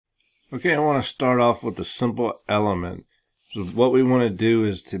Okay, I want to start off with a simple element. So what we want to do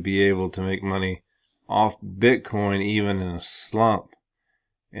is to be able to make money off Bitcoin even in a slump.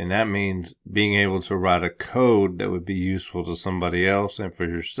 And that means being able to write a code that would be useful to somebody else and for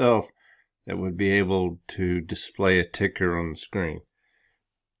yourself that would be able to display a ticker on the screen.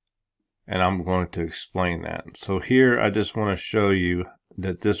 And I'm going to explain that. So here I just want to show you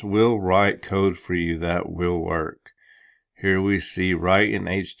that this will write code for you that will work. Here we see write in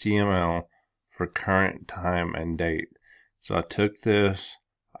HTML for current time and date. So I took this,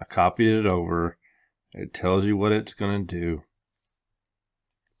 I copied it over. It tells you what it's going to do.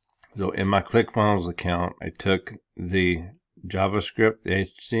 So in my ClickFunnels account, I took the JavaScript, the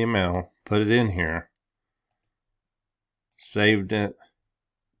HTML, put it in here, saved it,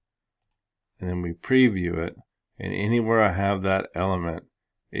 and then we preview it. And anywhere I have that element,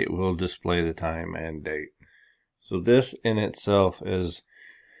 it will display the time and date. So this in itself is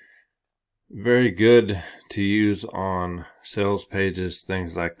very good to use on sales pages,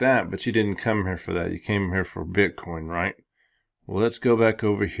 things like that, but you didn't come here for that. You came here for Bitcoin, right? Well, let's go back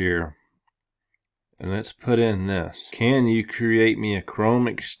over here and let's put in this. Can you create me a Chrome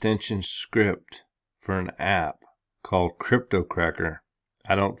extension script for an app called Crypto Cracker?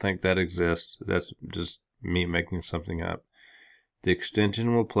 I don't think that exists. That's just me making something up. The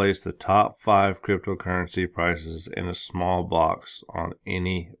extension will place the top 5 cryptocurrency prices in a small box on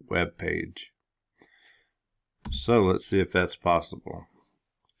any web page. So let's see if that's possible.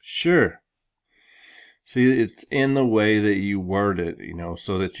 Sure. See, it's in the way that you word it,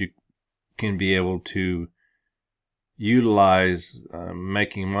 so that you can be able to utilize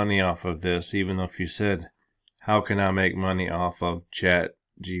making money off of this, even though if you said, how can I make money off of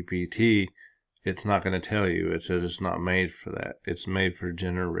ChatGPT? It's not going to tell you. It says it's not made for that. It's made for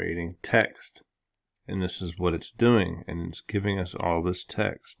generating text. And this is what it's doing. And it's giving us all this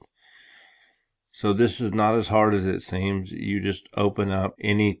text. So this is not as hard as it seems. You just open up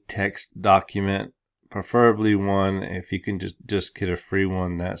any text document, preferably one, if you can just get a free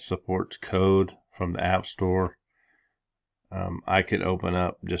one that supports code from the App Store. I could open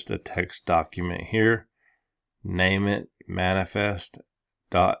up just a text document here, name it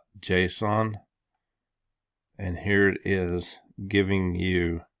manifest.json. And here it is giving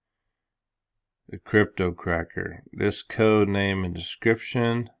you the Crypto Cracker. This code name and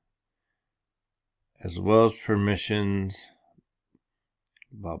description, as well as permissions,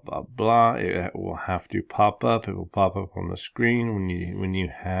 blah, blah, blah. It will have to pop up. It will pop up on the screen when you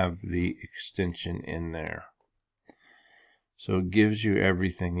have the extension in there. So it gives you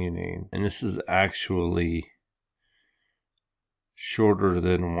everything you need. And this is actually shorter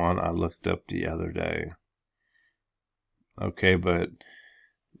than one I looked up the other day. Okay, but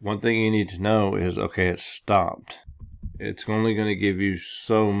one thing you need to know is, okay, it's stopped. It's only going to give you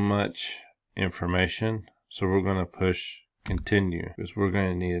so much information. So we're going to push continue because we're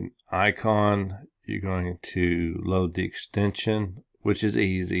going to need an icon. You're going to load the extension, which is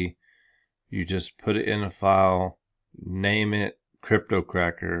easy. You just put it in a file, name it Crypto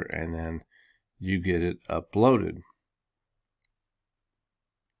Cracker, and then you get it uploaded.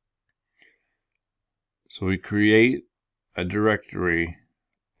 So we create a directory,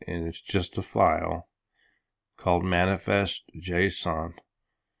 and it's just a file called manifest.json.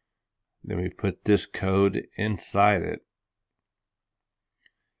 Then we put this code inside it.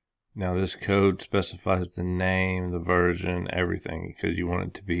 Now this code specifies the name, the version, everything, because you want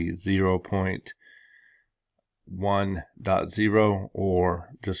it to be 0.1.0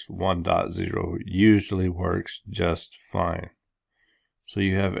 or just 1.0. Usually works just fine. So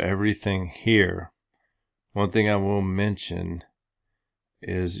you have everything here. One thing I will mention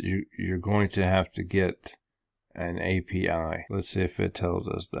is you're going to have to get an API. Let's see if it tells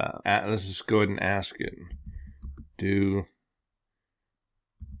us that. Let's just go ahead and ask it. Do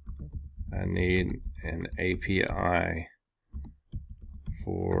I need an API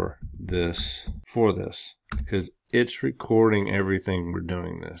for this? Because it's recording everything we're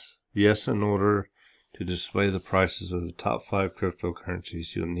doing this. Yes, in order to display the prices of the top 5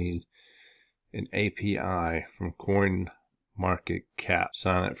 cryptocurrencies, you'll need an API from CoinMarketCap.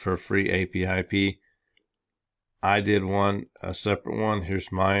 Sign up for a free API. I did one, a separate one.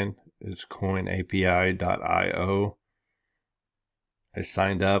 Here's mine. It's coinapi.io. I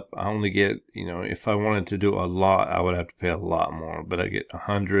signed up. I only get, if I wanted to do a lot, I would have to pay a lot more. But I get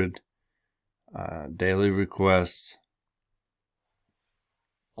 100 daily requests.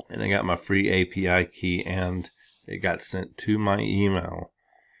 And I got my free API key, and it got sent to my email.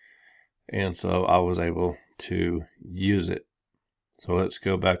 And so I was able to use it. So let's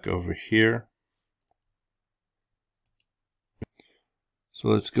go back over here. So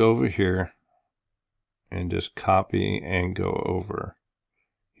let's go over here and just copy and go over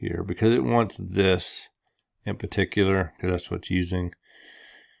here because it wants this in particular because that's what's using.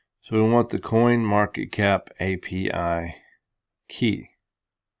 So we want the coin market cap API key.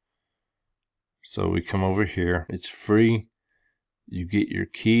 So we come over here, it's free. You get your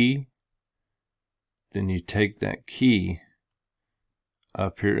key, then you take that key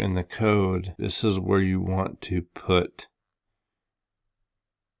up here in the code. This is where you want to put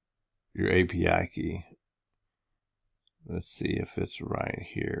your API key. Let's see if it's right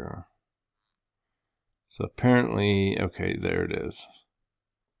here. So apparently, okay, there it is.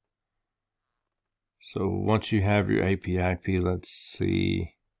 So once you have your API key, let's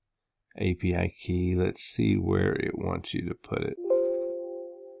see, API key, let's see where it wants you to put it.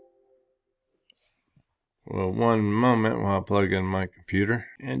 Well, one moment while I plug in my computer.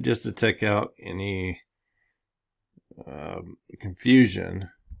 And just to take out any confusion,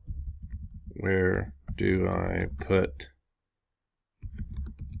 where do I put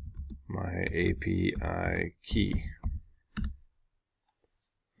my API key?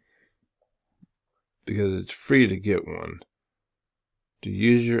 Because it's free to get one. To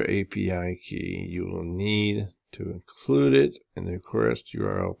use your API key, you will need to include it in the request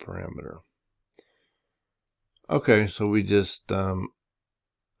URL parameter. Okay, so we just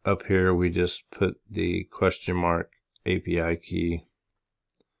up here we just put the question mark API key,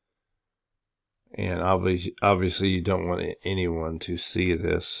 and obviously you don't want anyone to see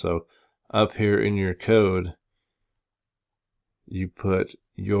this. So up here in your code, you put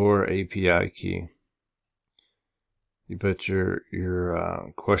your API key. You put your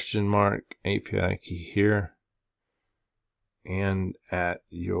question mark API key here, and at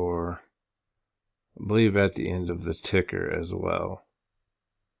your, I believe at the end of the ticker as well.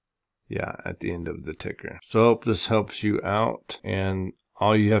 Yeah, at the end of the ticker. So I hope this helps you out, and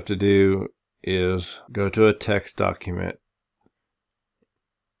all you have to do is go to a text document,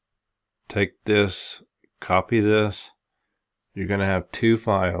 take this, copy this. You're going to have two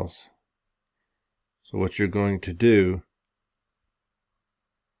files. So what you're going to do,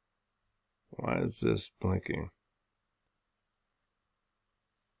 why is this blinking?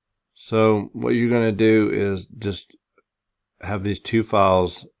 So what you're going to do is just have these two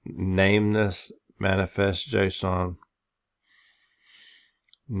files, name this manifest.json,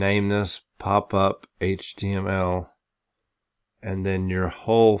 name this pop-up HTML, and then your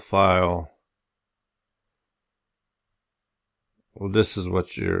whole file. Well, this is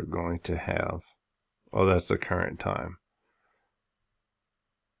what you're going to have. Oh, that's the current time.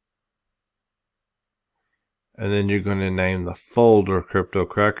 And then you're going to name the folder Crypto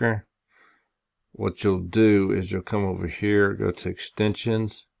Cracker. What you'll do is you'll come over here, go to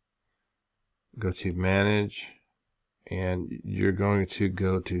extensions, go to manage, and you're going to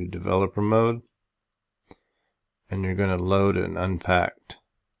go to developer mode, and you're going to load and unpacked.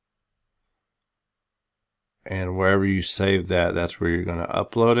 And wherever you save that, that's where you're going to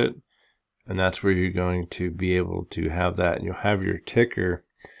upload it, and that's where you're going to be able to have that, and you'll have your ticker,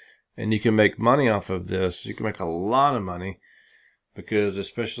 and you can make money off of this. You can make a lot of money, because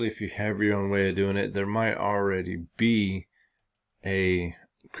especially if you have your own way of doing it, there might already be a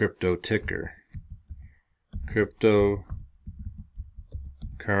crypto ticker,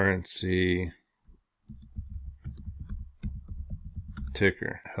 cryptocurrency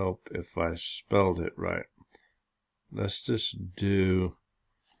ticker. Help if I spelled it right. Let's just do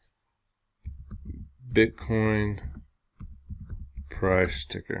Bitcoin price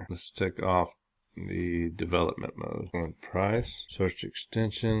ticker. Let's take off the development mode. On price, search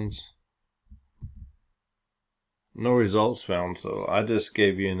extensions, no results found. So I just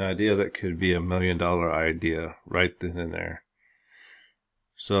gave you an idea that could be $1 million idea right then and there.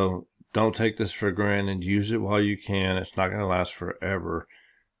 So don't take this for granted. Use it while you can. It's not going to last forever.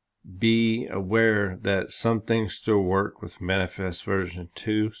 Be aware that some things still work with Manifest version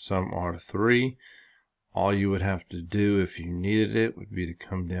 2, some are 3. All you would have to do if you needed it would be to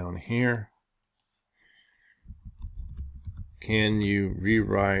come down here. Can you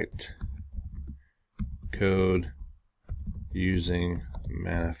rewrite code using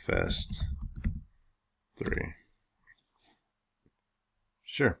Manifest 3?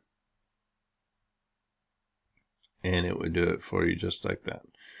 Sure. And it would do it for you just like that.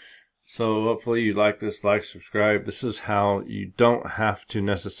 So hopefully you like this, subscribe. This is how you don't have to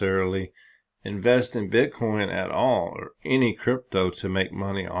necessarily invest in Bitcoin at all or any crypto to make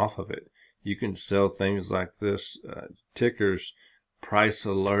money off of it. You can sell things like this, tickers, price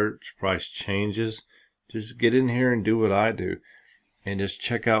alerts, price changes. Just get in here and do what I do and just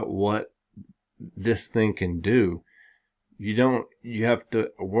check out what this thing can do. you have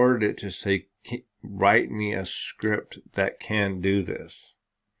to word it to say, write me a script that can do this,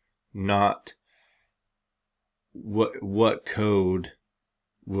 not what code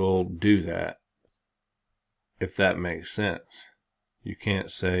will do that, if that makes sense. You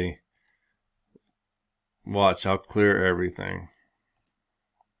can't say, watch, I'll clear everything.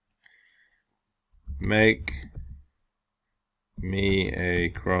 Make me a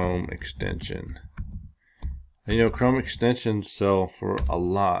Chrome extension. And you know, Chrome extensions sell for a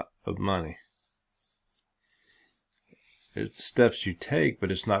lot of money. It's steps you take,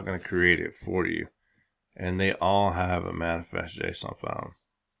 but it's not going to create it for you. And they all have a manifest JSON file.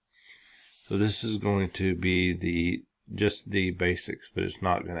 So this is going to be just the basics, but it's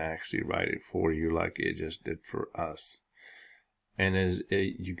not going to actually write it for you like it just did for us. And as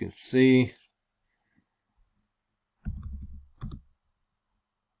you can see,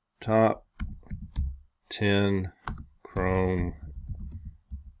 top 10 Chrome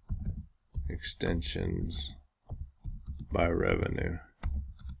extensions by revenue.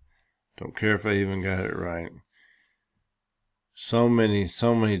 Don't care if I even got it right. So many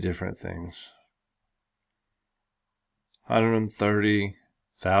different things.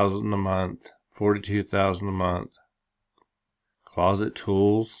 130,000 a month, 42,000 a month. Closet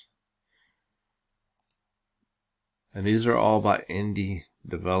tools. And these are all by indie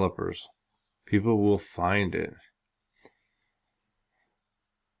developers. People will find it.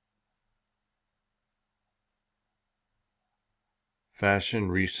 Fashion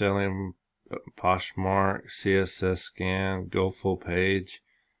reselling, Poshmark, CSS scan, go full page.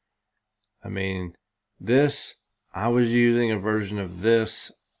 I mean, this, I was using a version of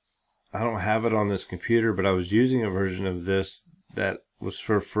this. I don't have it on this computer, but I was using a version of this that was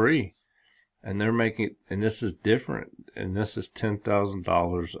for free. And they're making, and this is different, and this is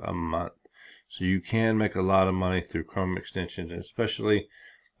 $10,000 a month. So you can make a lot of money through Chrome extensions, especially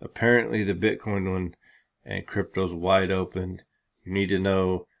apparently the Bitcoin one and crypto's wide open. You need to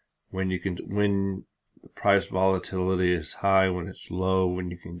know when the price volatility is high, when it's low,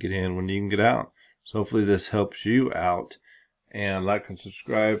 when you can get in, when you can get out. So hopefully this helps you out. And like and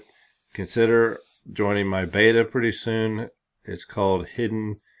subscribe. Consider joining my beta pretty soon. It's called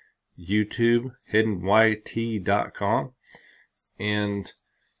Hidden YouTube, hiddenyt.com. And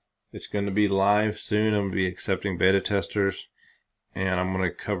it's going to be live soon. I'm going to be accepting beta testers. And I'm going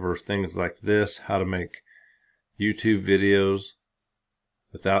to cover things like this, how to make YouTube videos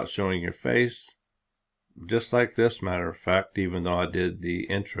without showing your face, just like this, matter of fact, even though I did the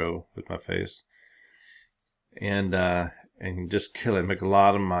intro with my face, and just kill it, make a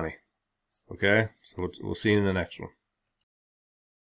lot of money. Okay, so we'll see you in the next one.